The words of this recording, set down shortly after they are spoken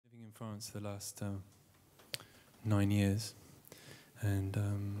France the last 9 years, and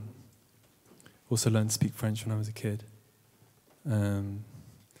also learned to speak French when I was a kid.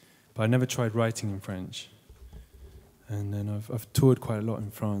 But I never tried writing in French. And then I've toured quite a lot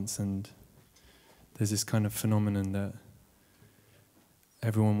in France, and there's this kind of phenomenon that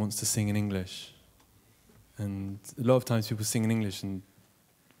everyone wants to sing in English. And a lot of times people sing in English, and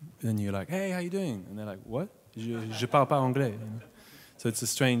then you're like, hey, how you doing? And they're like, what? Je parle pas anglais. You know? So it's a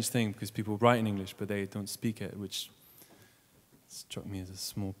strange thing, because people write in English, but they don't speak it, which struck me as a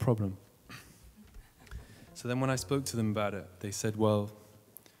small problem. So then when I spoke to them about it, they said, well,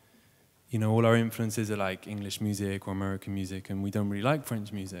 you know, all our influences are like English music or American music, and we don't really like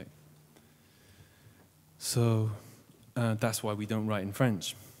French music. So that's why we don't write in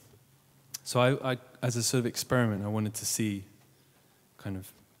French. So I, as a sort of experiment, I wanted to see, kind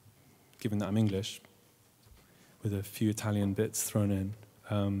of, given that I'm English, with a few Italian bits thrown in,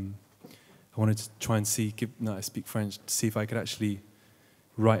 I wanted to try and see, given that I speak French, to see if I could actually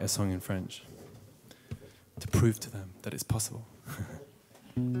write a song in French, to prove to them that it's possible.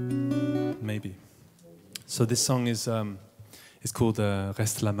 Maybe. So this song is called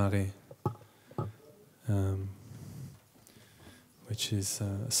Reste la Maree, which is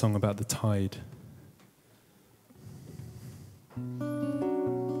a song about the tide.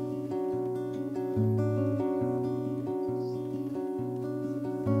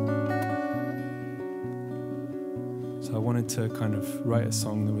 So I wanted to kind of write a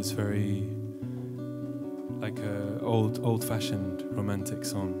song that was very like a old-fashioned romantic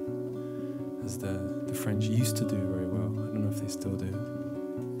song, as the French used to do very well. I don't know if they still do.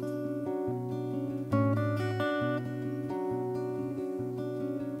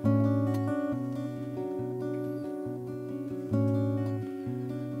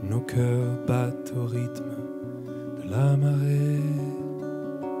 Nos cœurs battent au rythme de la marée.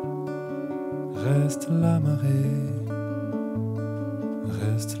 Reste la marée,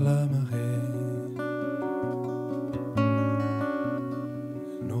 reste la marée.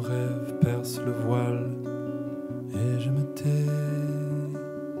 Le voile et je me tais.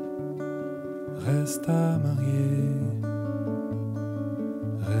 Reste à marier,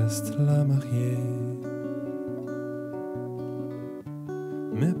 reste la mariée.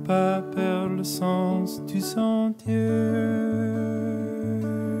 Mes pas perdent le sens du sentier.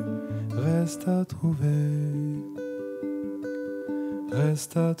 Reste à trouver,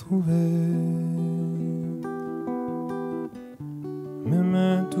 reste à trouver. Mes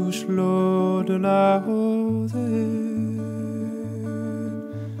mains touchent l'eau de la rosée.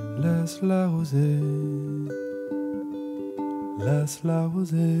 Laisse-la rosée, laisse-la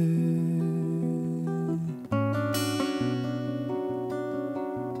rosée.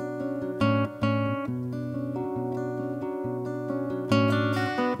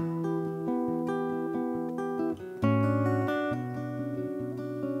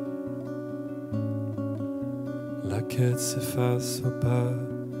 La quête s'efface au pas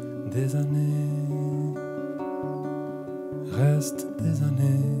des années. Reste des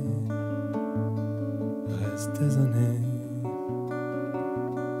années, reste des années.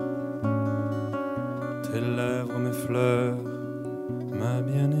 Tes lèvres, mes fleurs, ma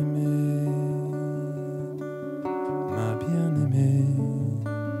bien-aimée, ma bien-aimée,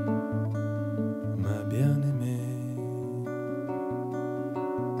 ma bien-aimée.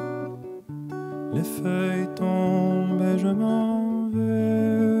 Les feuilles tombent et je m'en vais.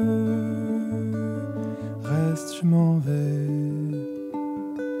 Reste, je m'en vais.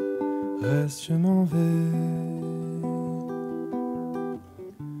 Reste, je m'en vais.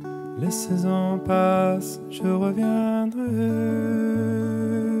 Les saisons passent, je reviendrai.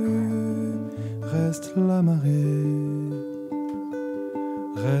 Reste la marée.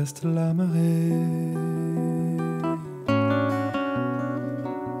 Reste la marée.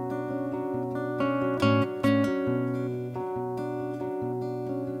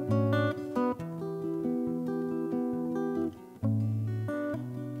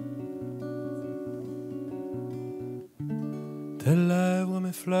 Tes lèvres,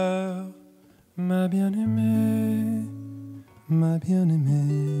 mes fleurs, ma bien-aimée, ma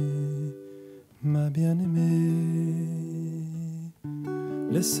bien-aimée, ma bien-aimée.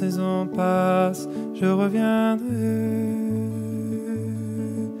 Les saisons passent, je reviendrai.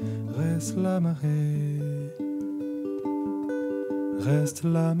 Reste la marée, reste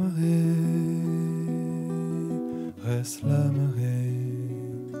la marée, reste la marée,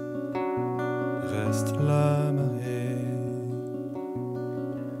 reste la marée.